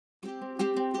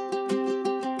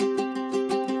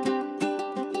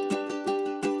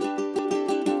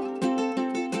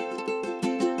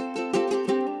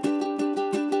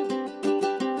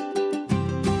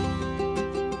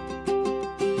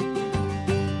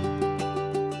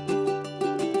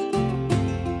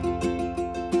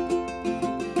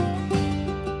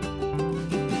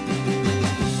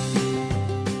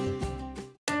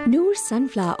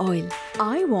sunflower oil.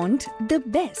 I want the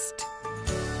best.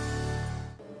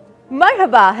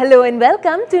 Marhaba, hello and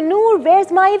welcome to Noor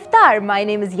Where's My Iftar. My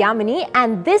name is Yamini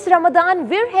and this Ramadan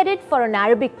we're headed for an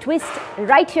Arabic twist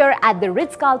right here at the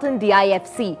Ritz Carlton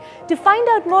DIFC. To find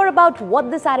out more about what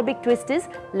this Arabic twist is,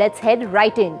 let's head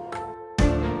right in.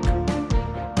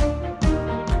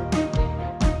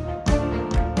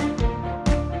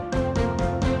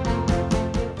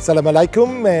 Assalamu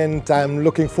alaikum, and I'm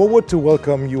looking forward to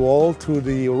welcome you all to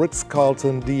the Ritz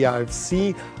Carlton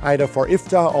DIFC, either for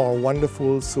Iftar or a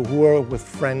wonderful suhoor with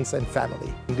friends and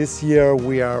family. This year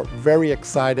we are very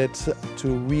excited to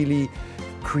really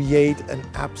create an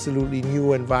absolutely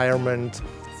new environment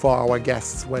for our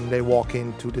guests when they walk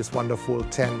into this wonderful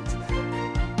tent.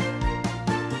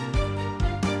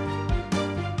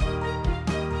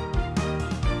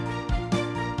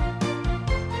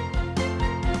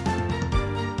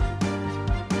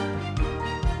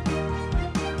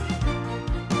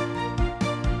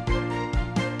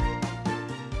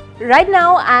 Right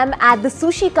now I'm at the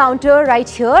sushi counter right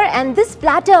here, and this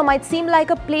platter might seem like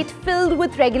a plate filled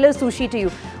with regular sushi to you,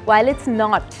 while it's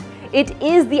not. It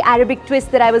is the Arabic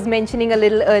twist that I was mentioning a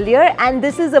little earlier, and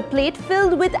this is a plate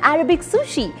filled with Arabic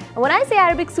sushi. And when I say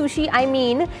Arabic sushi, I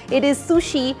mean it is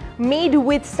sushi made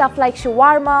with stuff like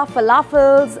shawarma,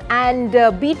 falafels and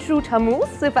beetroot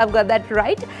hummus, if I've got that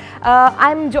right.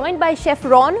 I'm joined by Chef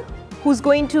Ron, who's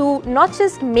going to not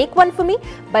just make one for me,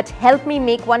 but help me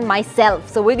make one myself.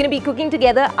 So we're going to be cooking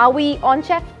together. Are we on,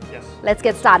 Chef? Yes. Let's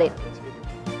get started.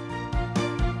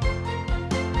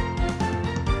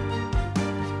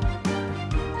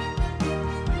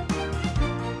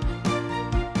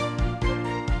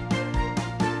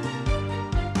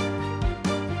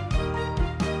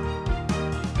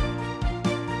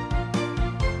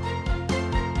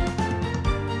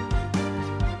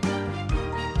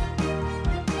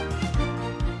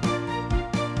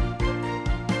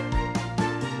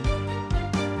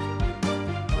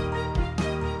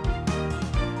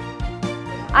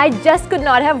 I just could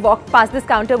not have walked past this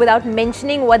counter without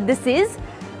mentioning what this is.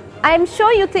 I'm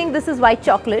sure you think this is white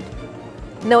chocolate.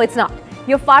 No, it's not.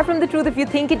 You're far from the truth if you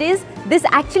think it is. This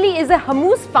actually is a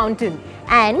hummus fountain.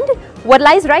 And what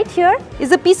lies right here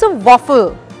is a piece of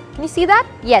waffle. Can you see that?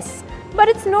 Yes. But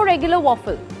it's no regular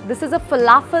waffle. This is a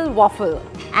falafel waffle.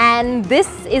 And this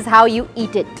is how you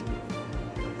eat it.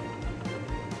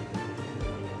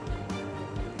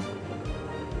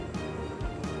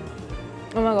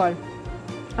 Oh my God.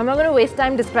 I'm not going to waste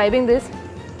time describing this.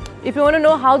 If you want to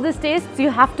know how this tastes, you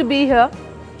have to be here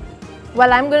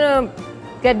while I'm going to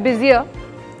get busier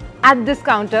at this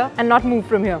counter and not move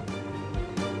from here.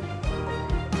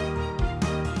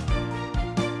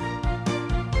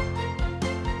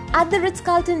 At the Ritz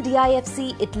Carlton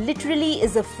DIFC, it literally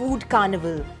is a food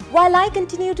carnival. While I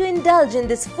continue to indulge in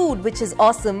this food which is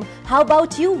awesome, how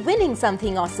about you winning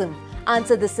something awesome?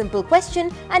 Answer this simple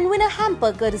question and win a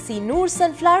hamper courtesy Noor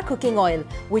Sunflower Cooking Oil,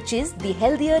 which is the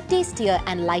healthier, tastier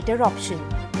and lighter option.